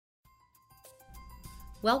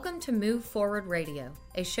Welcome to Move Forward Radio,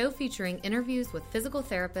 a show featuring interviews with physical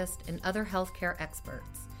therapists and other healthcare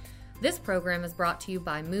experts. This program is brought to you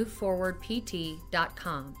by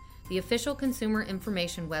MoveForwardPT.com, the official consumer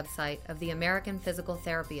information website of the American Physical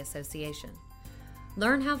Therapy Association.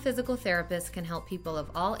 Learn how physical therapists can help people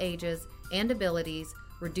of all ages and abilities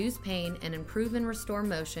reduce pain and improve and restore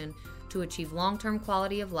motion to achieve long-term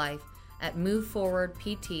quality of life at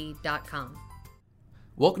MoveForwardPT.com.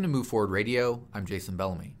 Welcome to Move Forward Radio. I'm Jason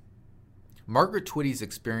Bellamy. Margaret Twitty's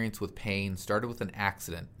experience with pain started with an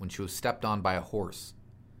accident when she was stepped on by a horse.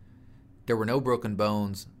 There were no broken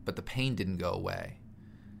bones, but the pain didn't go away.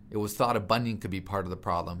 It was thought a bunion could be part of the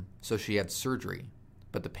problem, so she had surgery,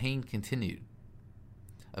 but the pain continued.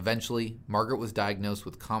 Eventually, Margaret was diagnosed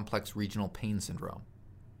with complex regional pain syndrome.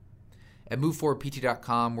 At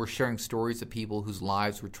MoveForwardPT.com, we're sharing stories of people whose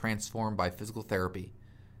lives were transformed by physical therapy,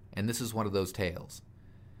 and this is one of those tales.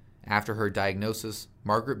 After her diagnosis,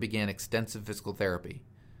 Margaret began extensive physical therapy,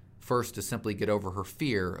 first to simply get over her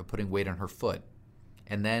fear of putting weight on her foot,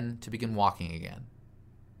 and then to begin walking again.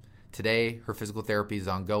 Today, her physical therapy is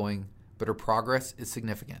ongoing, but her progress is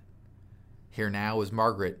significant. Here now is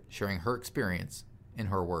Margaret sharing her experience in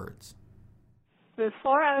her words.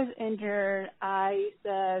 Before I was injured, I used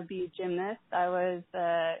to be a gymnast. I was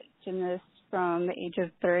a gymnast from the age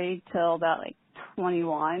of 3 till about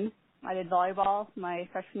 21. I did volleyball my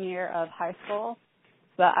freshman year of high school,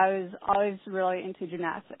 but I was always really into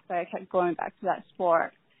gymnastics. I kept going back to that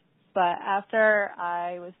sport. But after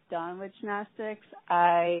I was done with gymnastics,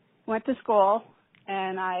 I went to school,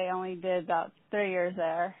 and I only did about 3 years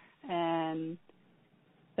there. And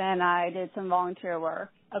then I did some volunteer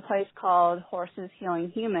work, a place called Horses Healing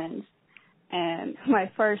Humans. And my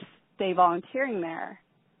first day volunteering there,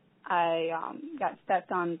 I got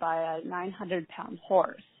stepped on by a 900-pound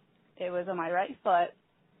horse. It was on my right foot.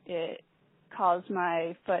 It caused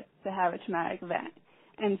my foot to have a traumatic event.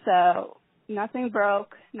 And so nothing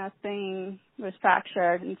broke, nothing was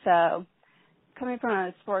fractured. And so coming from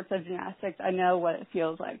a sports of gymnastics, I know what it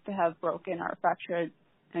feels like to have broken or fractured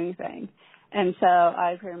anything. And so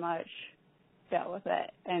I pretty much dealt with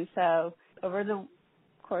it. And so over the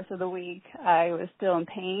course of the week, I was still in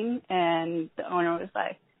pain, and the owner was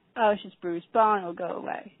like, "Oh, it's just bruised bone, it'll go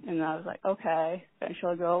away." And I was like, okay,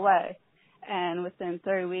 eventually it'll go away. And within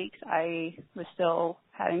 3 weeks, I was still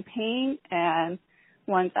having pain. And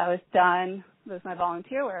once I was done with my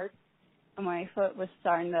volunteer work, my foot was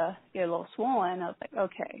starting to get a little swollen. I was like,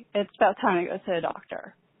 okay, it's about time to go to the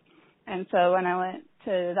doctor. And so when I went to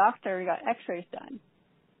the doctor, we got x-rays done.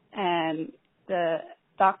 And the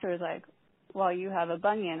doctor was like, well, you have a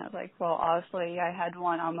bunion. I was like, well, obviously I had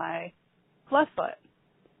one on my left foot.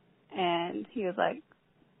 And he was like,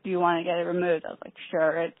 do you want to get it removed? I was like,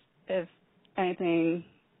 sure. If anything,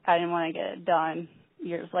 I didn't want to get it done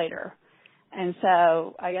years later. And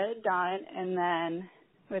so I got it done, and then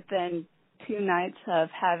within 2 nights of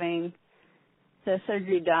having the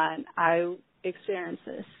surgery done, I experienced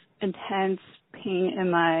this intense pain on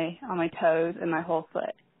my toes and my whole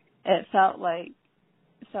foot. It felt like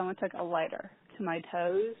someone took a lighter to my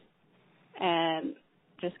toes and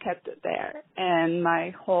just kept it there. And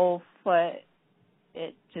my whole foot,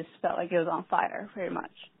 it just felt like it was on fire, pretty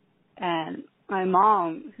much. And my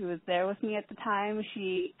mom, who was there with me at the time,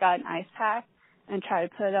 she got an ice pack and tried to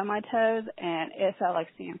put it on my toes, and it felt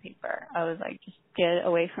like sandpaper. I was like, just get it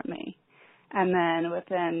away from me. And then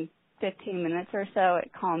within 15 minutes or so,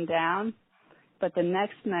 it calmed down. But the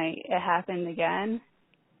next night, it happened again,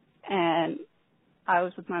 and I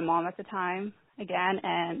was with my mom at the time again,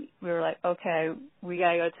 and we were like, okay, we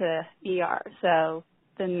got to go to the ER. So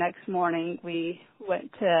the next morning, we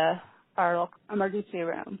went to our local emergency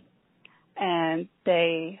room, and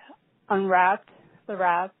they unwrapped the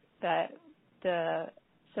wrap that the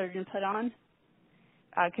surgeon put on,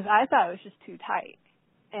 because I thought it was just too tight.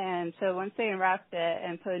 And so once they unwrapped it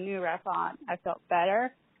and put a new wrap on, I felt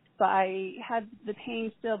better, but I had the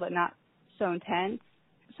pain still, but not so intense.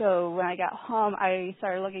 So when I got home, I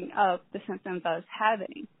started looking up the symptoms I was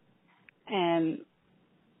having, and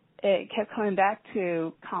it kept coming back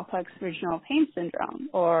to complex regional pain syndrome,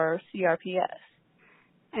 or CRPS.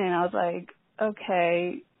 And I was like,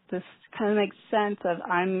 okay, this kind of makes sense of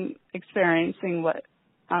I'm experiencing what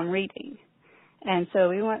I'm reading. And so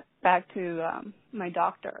we went back to my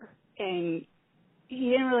doctor, and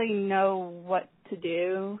he didn't really know what to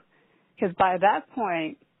do, because by that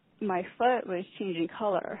point, my foot was changing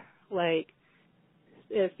color. Like,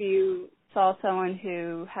 if you saw someone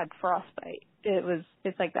who had frostbite,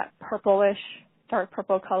 it's like that purplish, dark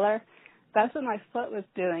purple color. That's what my foot was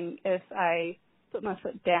doing if I put my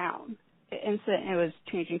foot down. The instant it was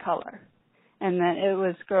changing color. and then it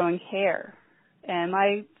was growing hair. And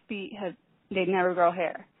my feet they never grow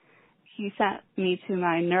hair. He sent me to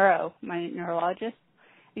my neurologist,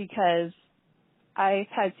 because I've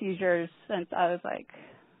had seizures since I was like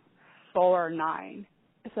 4 or 9.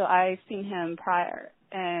 So I've seen him prior.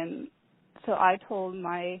 And so I told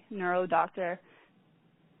my neuro doctor,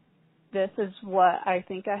 this is what I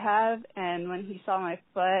think I have. And when he saw my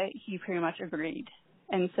foot, he pretty much agreed.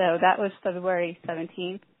 And so that was February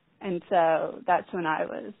 17th. And so that's when I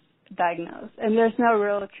was diagnosed. And there's no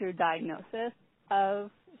real true diagnosis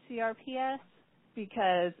of CRPS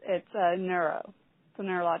because it's a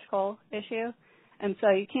neurological issue. And so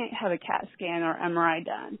you can't have a CAT scan or MRI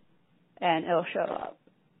done and it'll show up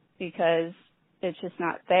because it's just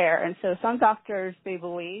not there. And so some doctors, they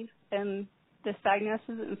believe in this diagnosis,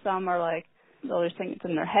 and some are like, they'll just think it's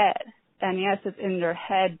in their head. And yes, it's in their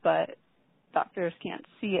head, but doctors can't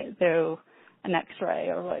see it through an x-ray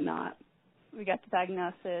or whatnot. We got the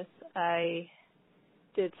diagnosis. I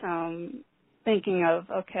did some thinking of,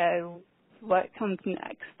 okay, what comes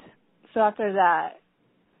next? So after that,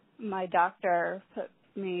 my doctor put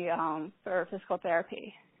me for physical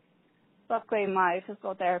therapy. Luckily, my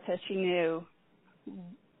physical therapist, she knew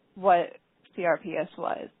what CRPS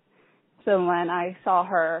was. So when I saw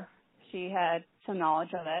her, she had some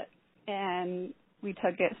knowledge of it, and we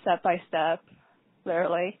took it step by step,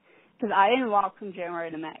 literally, because I didn't walk from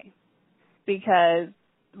January to May, because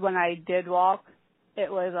when I did walk,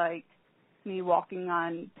 it was like me walking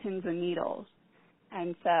on pins and needles,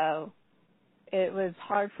 and so it was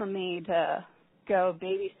hard for me to go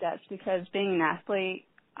baby steps, because being an athlete,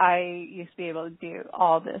 I used to be able to do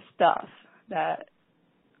all this stuff that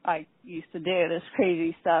I used to do, this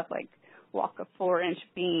crazy stuff like walk a 4-inch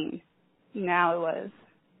beam. Now it was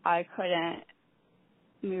I couldn't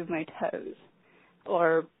move my toes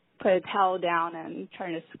or put a towel down and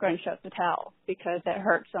trying to scrunch up the towel because it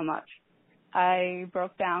hurt so much. I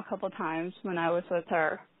broke down a couple times when I was with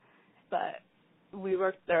her, but we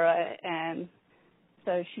worked through it, and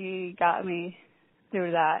so she got me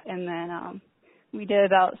through that. And then we did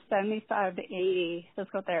about 75 to 80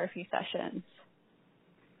 physical therapy sessions.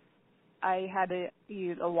 I had to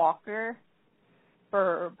use a walker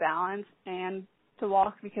for balance and to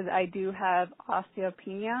walk because I do have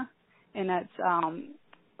osteopenia, and that's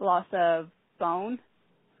loss of bone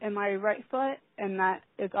in my right foot, and that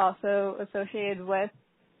is also associated with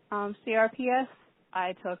CRPS.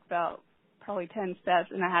 I took about probably 10 steps,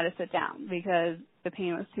 and I had to sit down because the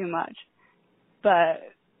pain was too much. But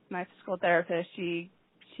my physical therapist, she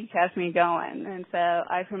kept me going, and so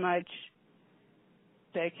I pretty much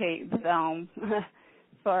dedicate them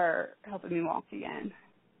for helping me walk again.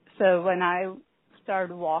 So when I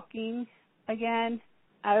started walking again,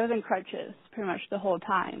 I was in crutches pretty much the whole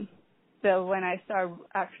time. So when I started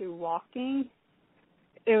actually walking,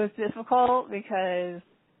 it was difficult because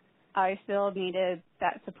I still needed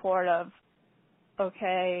that support of,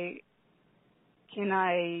 okay, can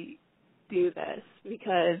I do this?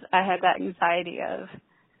 Because I had that anxiety of,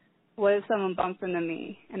 what if someone bumps into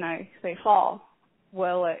me and I say fall?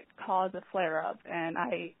 Will it cause a flare-up and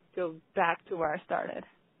I go back to where I started?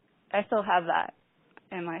 I still have that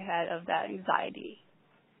in my head of that anxiety.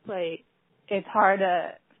 Like, it's hard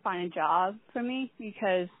to find a job for me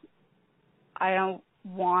because I don't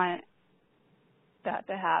want that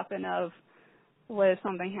to happen of, what if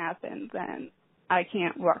something happens and I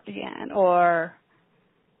can't work again? Or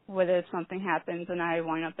what if something happens and I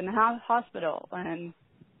wind up in the hospital? And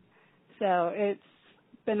so it's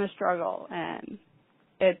been a struggle, and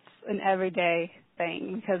it's an everyday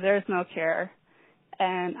thing because there's no cure,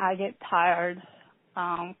 and I get tired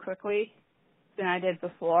quickly than I did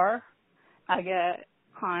before. I get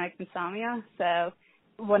chronic insomnia, so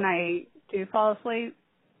when I do fall asleep,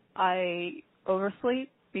 I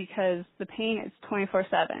oversleep because the pain is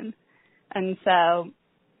 24/7, and so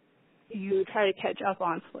you try to catch up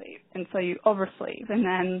on sleep, and so you oversleep, and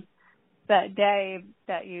then that day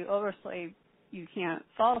that you oversleep, you can't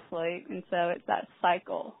fall asleep, and so it's that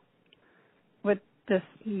cycle. With this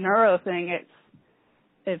neuro thing, it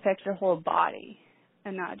affects your whole body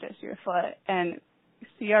and not just your foot. And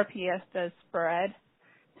CRPS does spread.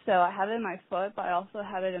 So I have it in my foot, but I also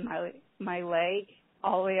have it in my leg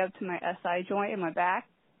all the way up to my SI joint in my back.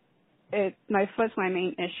 My foot's my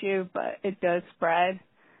main issue, but it does spread.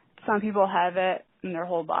 Some people have it in their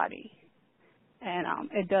whole body. And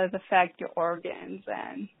it does affect your organs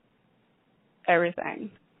and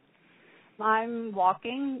everything. I'm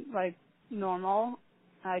walking like normal.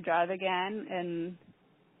 I drive again, and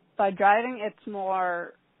by driving, it's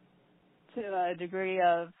more to a degree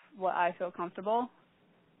of what I feel comfortable,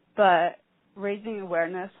 but raising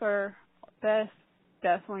awareness for this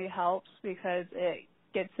definitely helps because it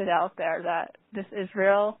gets it out there that this is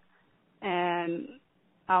real, and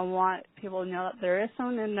I want people to know that there is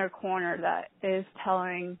someone in their corner that is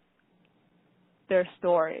telling their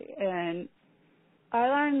story. And I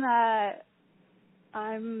learned that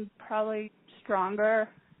I'm probably stronger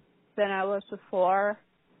than I was before.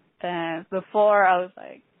 And before I was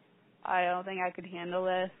like, I don't think I could handle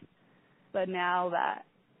this. But now that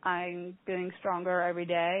I'm getting stronger every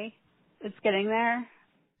day, it's getting there.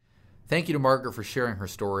 Thank you to Margaret for sharing her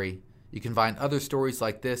story. You can find other stories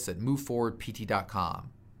like this at moveforwardpt.com.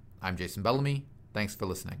 I'm Jason Bellamy. Thanks for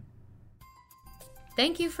listening.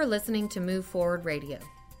 Thank you for listening to Move Forward Radio.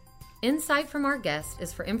 Insight from our guest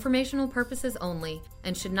is for informational purposes only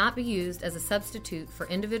and should not be used as a substitute for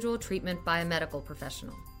individual treatment by a medical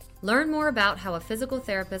professional. Learn more about how a physical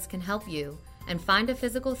therapist can help you and find a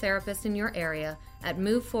physical therapist in your area at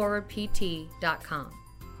moveforwardpt.com.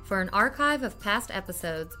 For an archive of past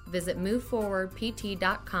episodes, visit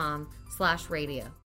moveforwardpt.com/radio.